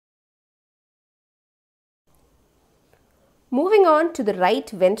Moving on to the right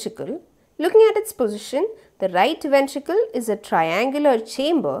ventricle, looking at its position, the right ventricle is a triangular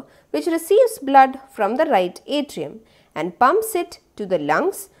chamber which receives blood from the right atrium and pumps it to the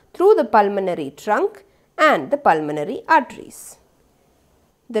lungs through the pulmonary trunk and the pulmonary arteries.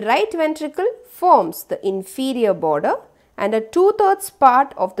 The right ventricle forms the inferior border and a 2/3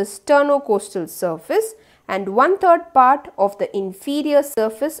 part of the sternocostal surface and 1/3 part of the inferior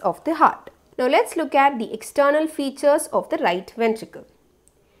surface of the heart. Now let's look at the external features of the right ventricle.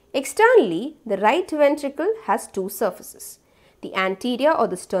 Externally, the right ventricle has two surfaces, the anterior or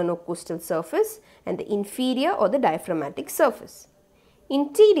the sternocostal surface and the inferior or the diaphragmatic surface.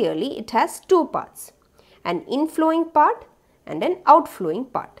 Interiorly, it has two parts, an inflowing part and an outflowing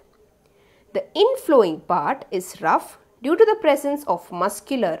part. The inflowing part is rough due to the presence of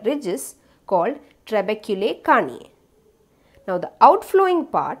muscular ridges called trabeculae carneae. Now the outflowing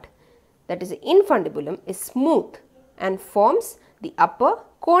part, that is the infundibulum, is smooth and forms the upper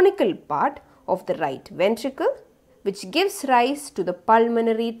conical part of the right ventricle, which gives rise to the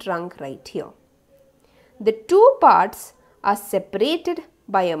pulmonary trunk right here. The two parts are separated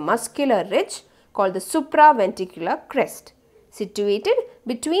by a muscular ridge called the supraventricular crest, situated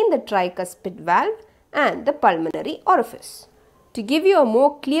between the tricuspid valve and the pulmonary orifice. To give you a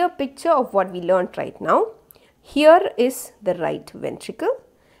more clear picture of what we learnt right now, here is the right ventricle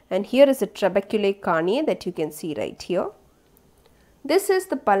and here is the trabeculae carneae that you can see right here. This is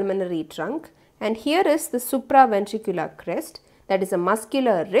the pulmonary trunk and here is the supraventricular crest, that is a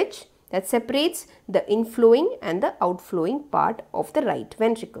muscular ridge that separates the inflowing and the outflowing part of the right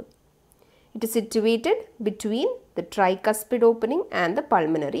ventricle. It is situated between the tricuspid opening and the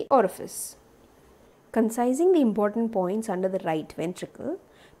pulmonary orifice. Concising the important points under the right ventricle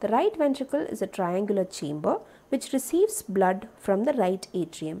is a triangular chamber which receives blood from the right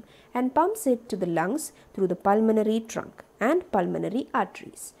atrium and pumps it to the lungs through the pulmonary trunk and pulmonary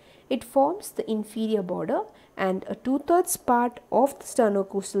arteries. It forms the inferior border and a 2/3 part of the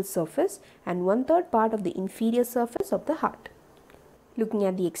sternocostal surface and 1/3 part of the inferior surface of the heart. Looking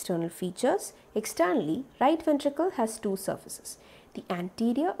at the external features, externally, right ventricle has two surfaces, the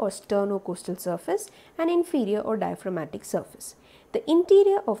anterior or sternocostal surface and inferior or diaphragmatic surface. The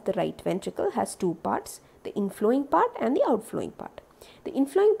interior of the right ventricle has two parts, the inflowing part and the outflowing part. The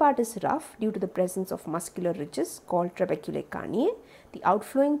inflowing part is rough due to the presence of muscular ridges called trabeculae carneae. The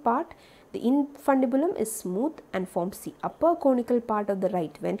outflowing part, the infundibulum, is smooth and forms the upper conical part of the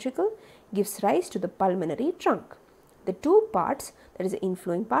right ventricle, gives rise to the pulmonary trunk. The two parts, that is the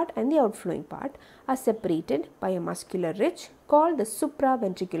inflowing part and the outflowing part, are separated by a muscular ridge called the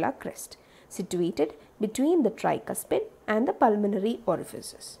supraventricular crest, situated between the tricuspid and the pulmonary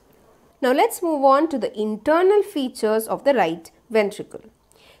orifices. Now let's move on to the internal features of the right ventricle.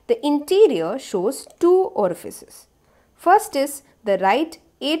 The interior shows two orifices. First is the right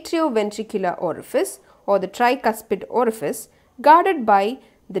atrioventricular orifice or the tricuspid orifice, guarded by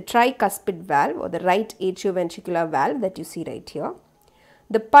the tricuspid valve or the right atrioventricular valve that you see right here.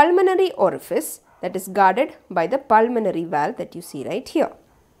 The pulmonary orifice, that is guarded by the pulmonary valve that you see right here.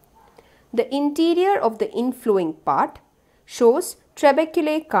 The interior of the inflowing part shows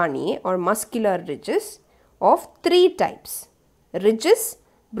trabeculae carneae or muscular ridges of three types: ridges,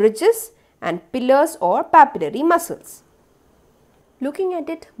 bridges and pillars or papillary muscles. Looking at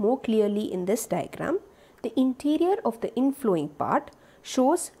it more clearly in this diagram, the interior of the inflowing part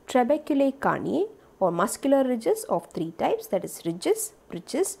shows trabeculae carneae or muscular ridges of three types, that is ridges,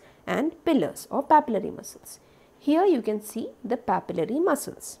 bridges and pillars or papillary muscles. Here you can see the papillary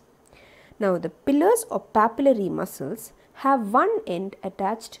muscles. Now the pillars or papillary muscles have one end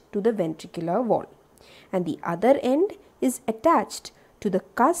attached to the ventricular wall and the other end is attached to the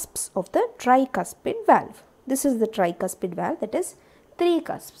cusps of the tricuspid valve. This is the tricuspid valve, that is three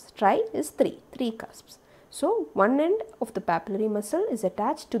cusps. Tri is three cusps. So one end of the papillary muscle is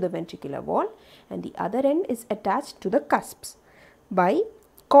attached to the ventricular wall and the other end is attached to the cusps by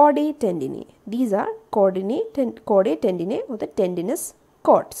chordae tendinae. These are chordae tendinae or the tendinous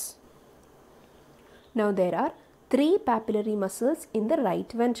cords. Now there are three papillary muscles in the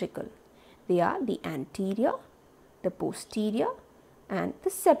right ventricle. They are the anterior, the posterior and the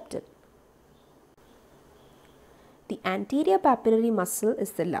septal. The anterior papillary muscle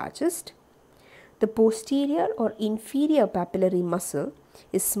is the largest. The posterior or inferior papillary muscle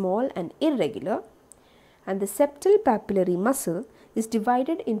is small and irregular, and the septal papillary muscle is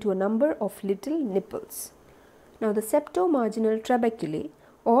divided into a number of little nipples. Now the septomarginal trabeculae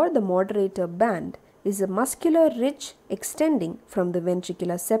or the moderator band is a muscular ridge extending from the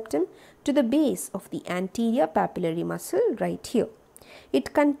ventricular septum to the base of the anterior papillary muscle right here.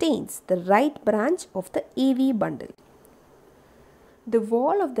 It contains the right branch of the AV bundle. The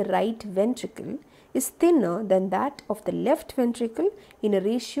wall of the right ventricle is thinner than that of the left ventricle in a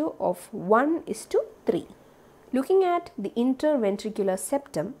ratio of 1:3. Looking at the interventricular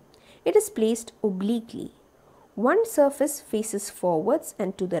septum, it is placed obliquely. One surface faces forwards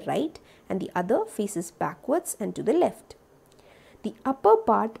and to the right, and the other faces backwards and to the left. The upper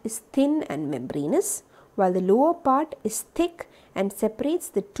part is thin and membranous, while the lower part is thick and separates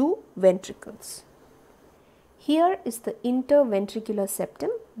the two ventricles. Here is the interventricular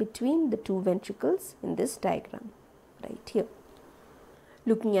septum between the two ventricles in this diagram, right here.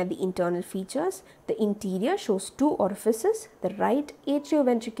 Looking at the internal features, the interior shows two orifices, the right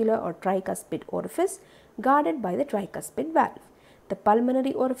atrioventricular or tricuspid orifice guarded by the tricuspid valve, the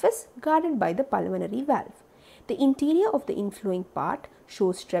pulmonary orifice guarded by the pulmonary valve. The interior of the inflowing part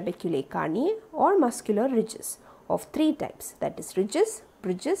shows trabeculae carneae or muscular ridges of three types, that is ridges,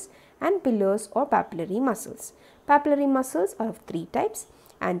 bridges and pillars or papillary muscles. Papillary muscles are of three types: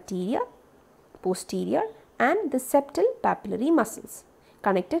 anterior, posterior and the septal papillary muscles,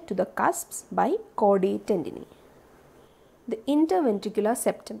 connected to the cusps by chordae tendineae. The interventricular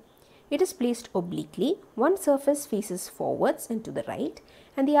septum. It is placed obliquely. One surface faces forwards and to the right,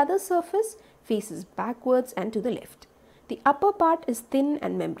 and the other surface faces backwards and to the left. The upper part is thin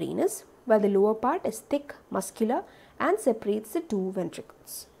and membranous, while the lower part is thick, muscular and separates the two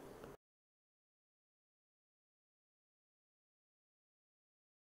ventricles.